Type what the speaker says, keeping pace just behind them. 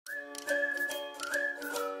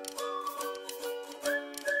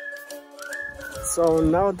So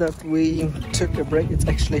now that we took a break, it's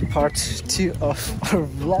actually part 2 of our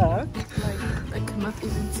vlog. Like, I cannot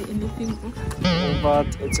even see anything.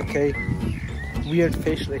 But it's okay. Weird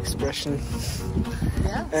facial expression.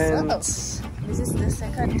 Yeah, and so this is the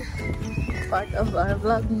second part of our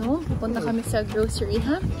vlog, no? Pupunta kami sa grocery,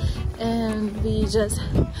 ha? And we just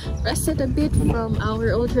rested a bit from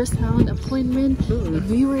our ultrasound appointment. And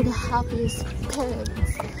we were the happiest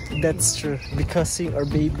parents. That's true, because seeing our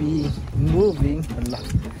baby moving,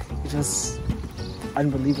 it was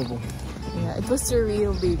unbelievable. Yeah, it was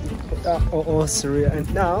surreal, baby. Surreal.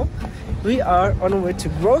 And now we are on our way to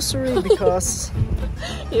grocery because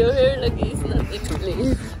your hair lagi is not in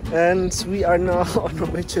place. and we are now on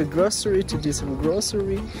our way to a grocery to do some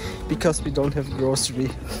grocery because we don't have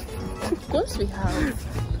grocery. Of course we have.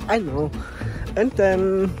 I know. And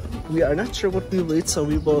then we are not sure what we will eat, so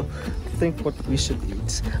we will think what we should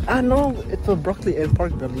eat. No, it will broccoli and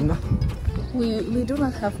pork belly, no? We do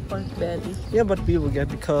not have pork belly. Yeah, but we will get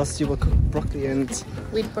because you will cook broccoli and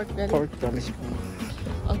with pork belly. Pork belly.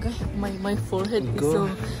 Okay, my forehead is so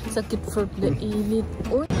sakit from the init.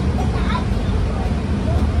 Oh.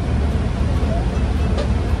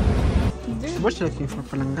 What are you looking for,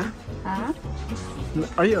 Palanga? Huh?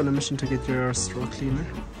 Are you on a mission to get your straw cleaner?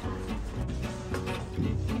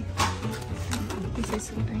 This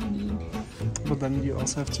is what I need. But then you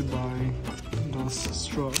also have to buy those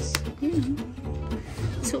straws.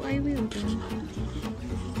 So I will then.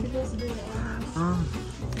 Because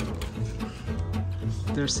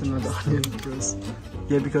there's another onion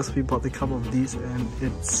because we bought a couple of these and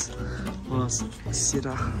it was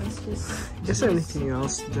sira. Is there anything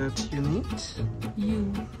else that you need?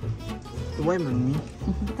 You. Why me?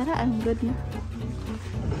 Tara, I'm good na.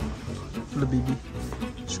 Hello, baby.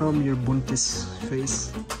 Show me your buntis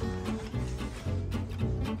face.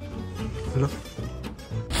 Hello?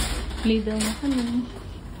 Lidl na kami.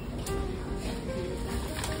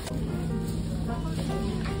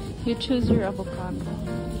 You choose your avocado.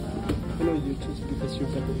 No, you choose because you're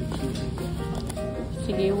better at choosing.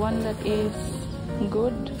 Sige, one that is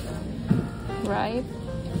good, ripe.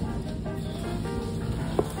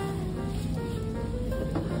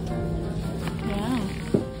 Yeah.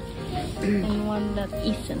 And one that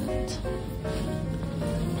isn't.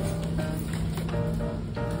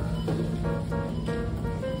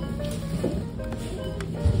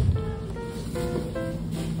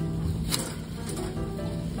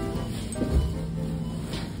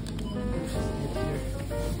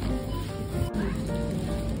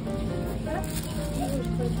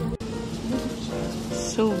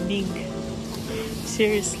 So big.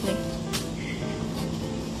 Seriously.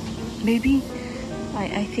 Baby,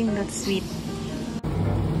 I think that's sweet.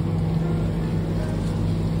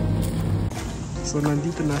 So,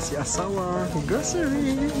 nandito na si asawa.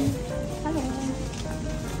 Grocery! Hello.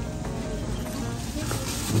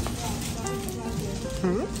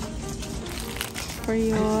 For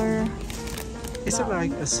your... Is it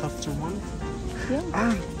like a softer one?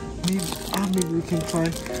 Yeah. Maybe we can try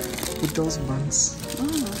with those buns.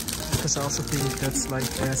 Because I also think that's like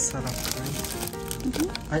a setup,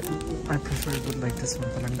 right? I prefer it with like this one,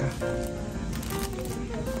 Palanga.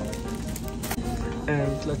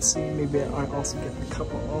 And let's see, maybe I also get a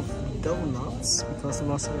couple of donuts because the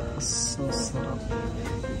last one was so set up.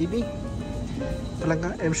 Maybe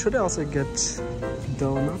Palanga, I'm sure they also get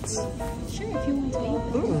donuts. Sure, if you want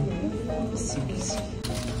to eat. See.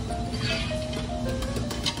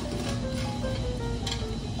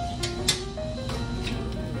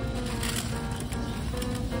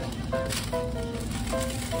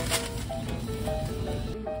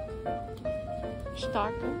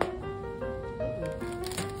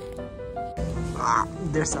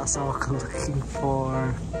 There's also looking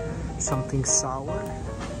for something sour.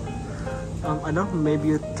 I don't know, maybe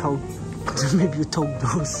you told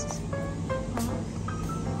those.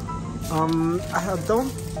 I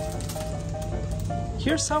don't.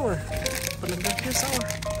 Here's sour. Here's sour.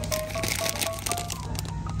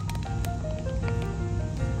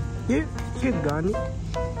 Here, Gani.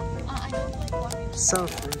 I don't like water. Sour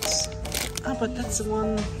fruits. But that's the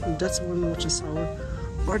one which is sour.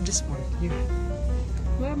 Or this one here.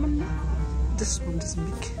 Where man? This one is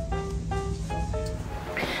big.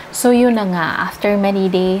 So yun na nga, after many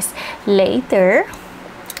days later,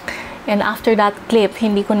 and after that clip,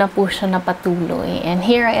 hindi ko na po siya napatuloy. And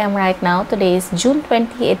here I am right now. Today is June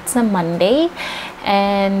 20, it's a Monday.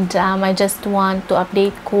 And I just want to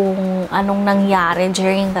update kung anong nangyari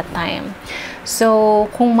during that time. So,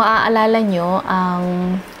 kung maaalala nyo,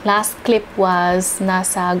 ang last clip was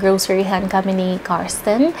nasa groceryhan kami ni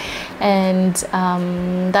Karsten. And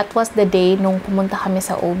that was the day nung pumunta kami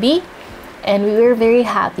sa OB. And we were very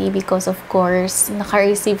happy because of course,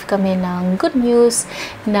 naka-receive kami ng good news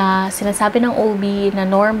na sinasabi ng OB na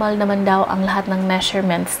normal naman daw ang lahat ng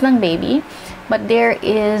measurements ng baby. But there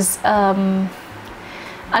is an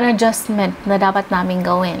adjustment na dapat namin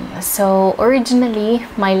gawin. So, originally,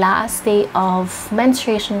 my last day of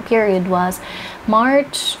menstruation period was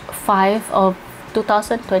March 5 of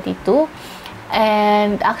 2022.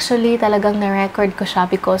 And actually, talagang na-record ko siya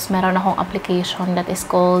because meron akong application that is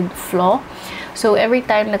called Flow. So, every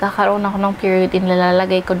time nagkakaroon ako ng period,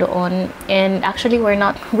 nilalagay ko doon. And actually, we're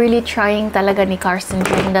not really trying talaga ni Carson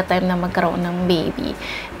during that time na magkaroon ng baby.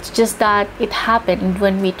 It's just that it happened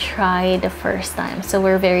when we tried the first time. So,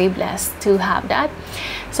 we're very blessed to have that.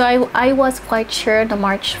 So, I was quite sure na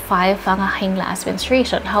March 5 ang aking last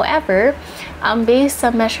menstruation. However, based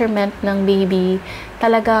sa measurement ng baby,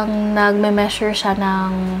 talagang nagme-measure siya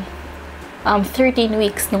ng 13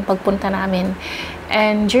 weeks nung pagpunta namin.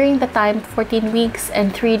 And during the time, 14 weeks and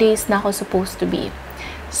 3 days na ako supposed to be.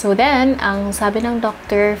 So then, ang sabi ng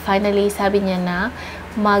doctor, finally sabi niya na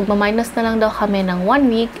magma-minus na lang daw kami ng 1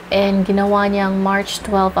 week and ginawa niyang March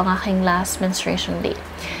 12 ang aking last menstruation day.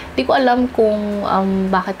 Hindi ko alam kung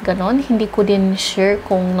bakit ganon. Hindi ko din sure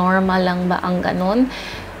kung normal lang ba ang ganon.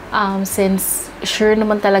 Since sure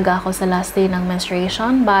naman talaga ako sa last day ng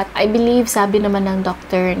menstruation, but I believe sabi naman ng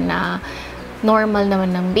doctor na normal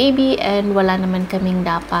naman ng baby and wala naman kaming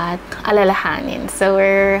dapat alalahanin. So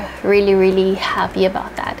we're really happy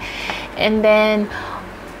about that. And then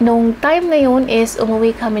nung time na yun is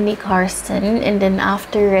umuwi kami ni Carson, and then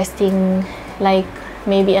after resting like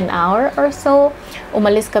maybe an hour or so,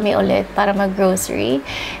 umalis kami ulit para mag-grocery.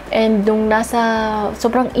 And nung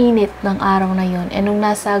sobrang init ng araw na yun, and nung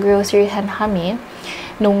nasa groceryhan kami,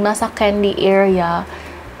 nung nasa candy area,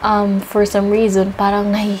 for some reason, parang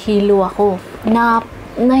nahihilo ako. Na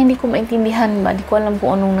hindi ko maintindihan ba, hindi ko alam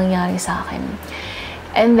kung anong nangyari sa akin.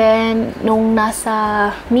 And then, nung nasa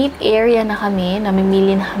meat area na kami,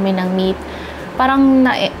 namimili na kami ng meat, parang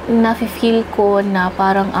na-feel ko na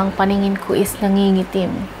parang ang paningin ko is nangingitim.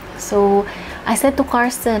 So, I said to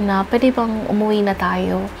Carson na pwede bang umuwi na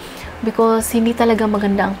tayo because hindi talaga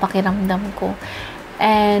maganda ang pakiramdam ko.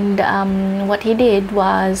 And what he did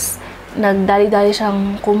was nagdali-dali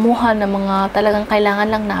siyang kumuha ng mga talagang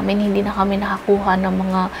kailangan lang namin. Hindi na kami nakakuha ng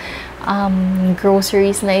mga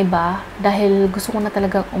groceries na iba dahil gusto ko na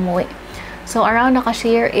talagang umuwi. So, around the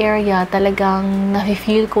cashier area, talagang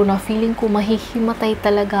na-feel ko, na feeling ko mahihimatay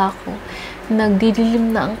talaga ako.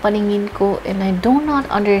 Nagdidilim na ang paningin ko and I do not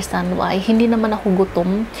understand why. Hindi naman ako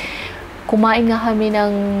gutom. Kumain nga kami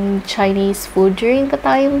ng Chinese food during the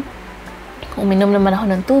time. Uminom naman ako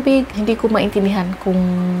ng tubig. Hindi ko maintindihan kung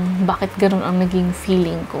bakit ganun ang naging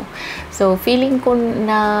feeling ko. So, feeling ko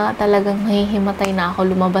na talagang nahihimatay na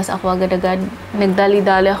ako. Lumabas ako agad-agad.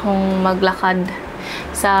 Nagdali-dali akong maglakad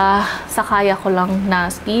sa kaya ko lang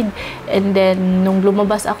na speed. And then, nung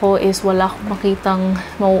lumabas ako is wala akong makitang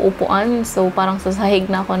mauupuan. So, parang sa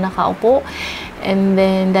sahig na ako nakaupo. And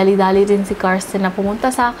then, dali-dali din si Carson na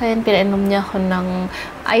pumunta sa akin. Pinainom niya ako ng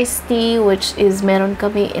iced tea, which is meron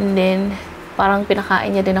kami. And then, parang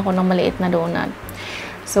pinakain niya din ako ng maliit na donut.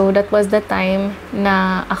 So, that was the time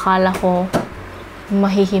na akala ko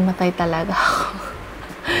mahihimatay talaga ako.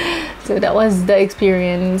 So, that was the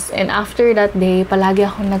experience. And after that day, palagi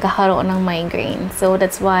ako nagkakaroon ng migraine. So,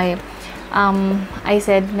 that's why I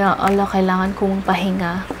said na, kailangan kong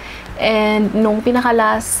pahinga. And nung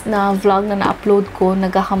pinaka-last na vlog na na-upload ko,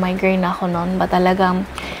 nagkaka-migraine ako noon. Ba talagang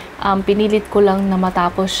pinilit ko lang na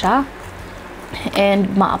matapos siya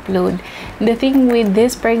and ma-upload. The thing with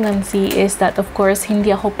this pregnancy is that, of course, hindi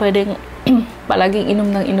ako pwedeng palaging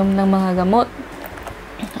inom ng mga gamot.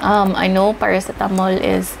 I know paracetamol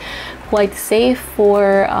is quite safe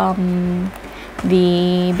for the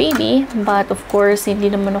baby, but of course, hindi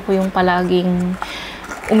naman ako yung palaging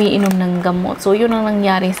umiinom ng gamot. So, yun ang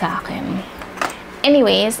nangyari sa akin.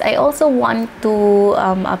 Anyways, I also want to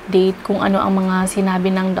update kung ano ang mga sinabi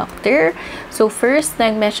ng doctor. So, first,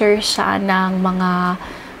 nag-measure siya ng mga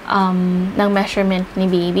ng measurement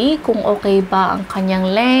ni baby, kung okay ba ang kanyang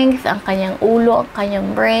length, ang kanyang ulo, ang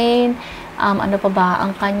kanyang brain, ano pa ba,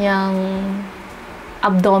 ang kanyang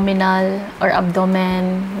abdominal or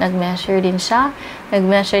abdomen, nag-measure din siya.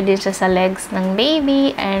 Nag-measure din siya sa legs ng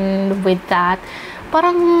baby, and with that,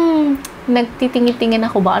 parang nagtitingin-tingin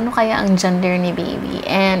ako ba, ano kaya ang gender ni baby.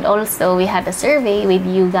 And also, we had a survey with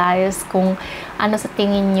you guys kung ano sa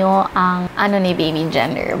tingin nyo ang ano ni baby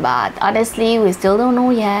gender. But honestly, we still don't know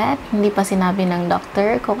yet. Hindi pa sinabi ng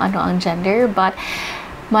doctor kung ano ang gender. But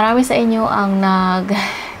marami sa inyo ang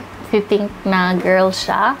nag-think na girl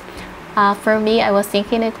siya. For me, I was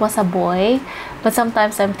thinking it was a boy, but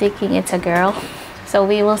sometimes I'm thinking it's a girl. So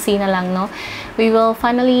we will see na lang, no? We will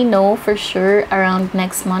finally know for sure around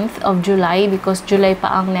next month of July, because July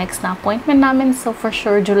pa ang next na appointment namin. So for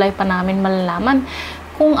sure, July pa namin malalaman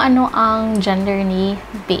kung ano ang gender ni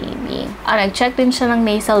baby. Nag-check din siya ng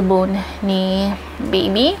nasal bone ni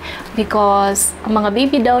baby, because ang mga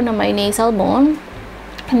baby daw na may nasal bone,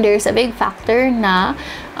 there's a big factor na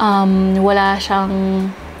wala siyang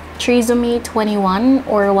trisomy 21,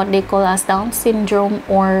 or what they call as Down syndrome,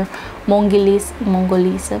 or Mongolism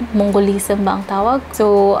ba ang tawag?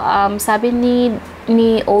 So, sabi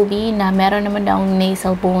ni OB na meron naman daw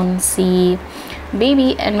nasal bone si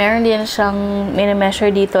baby, and meron din siyang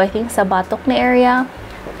mini-measure dito, I think sa batok na area.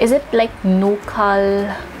 Is it like nuchal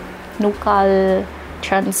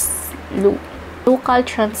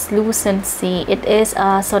translucency? It is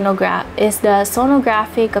the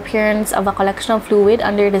sonographic appearance of a collection of fluid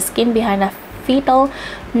under the skin behind a fetal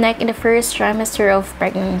neck in the first trimester of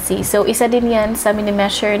pregnancy. So, isa din yan sa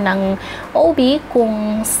mini-measure ng OB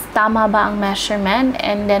kung tama ba ang measurement.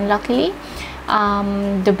 And then, luckily,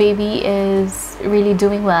 the baby is really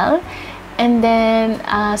doing well. And then,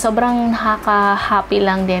 sobrang nakaka-happy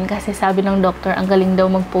lang din kasi sabi ng doctor, ang galing daw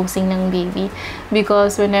mag-posing ng baby.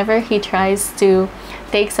 Because whenever he tries to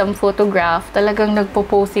take some photograph, talagang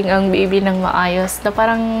nagpo-posing ang baby ng maayos. Na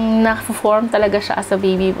parang na-form talaga siya as a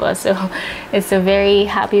baby po. So, it's a very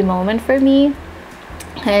happy moment for me.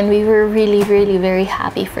 And we were really, really very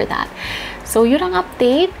happy for that. So, yun ang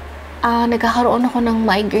update. Nagkakaroon ako ng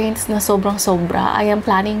migraines na sobrang-sobra. I am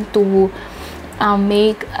planning to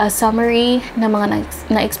make a summary ng mga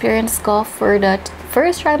na-experience ko for the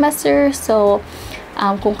first trimester. So,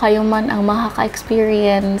 kung kayo man ang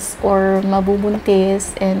makaka-experience or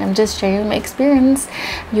mabubuntis, and I'm just sharing my experience,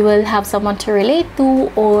 you will have someone to relate to,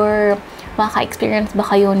 or makaka-experience ba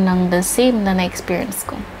kayo ng the same na na-experience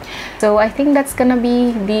ko. So, I think that's gonna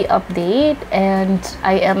be the update, and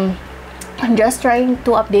I'm just trying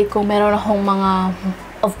to update kung meron akong mga,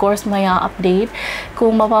 of course, maya update.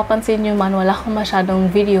 Kung mapapansin nyo man, wala akong masyadong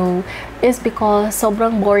video, is because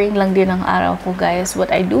sobrang boring lang din ang araw ko, guys.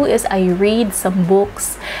 What I do is I read some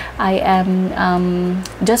books. I am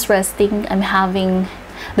just resting. I'm having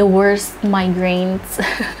the worst migraines.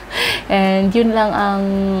 And yun lang ang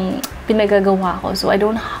pinagagawa ko. So I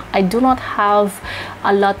do not have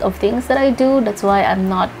a lot of things that I do. That's why I'm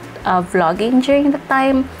not vlogging during the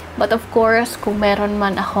time. But of course, kung meron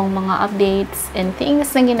man akong mga updates and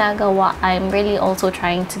things na ginagawa, I'm really also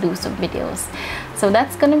trying to do some videos. So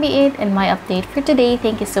that's gonna be it in my update for today.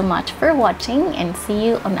 Thank you so much for watching, and see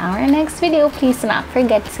you on our next video. Please do not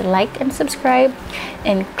forget to like and subscribe,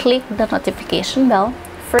 and click the notification bell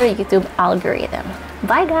for YouTube algorithm.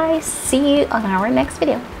 Bye guys! See you on our next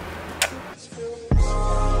video.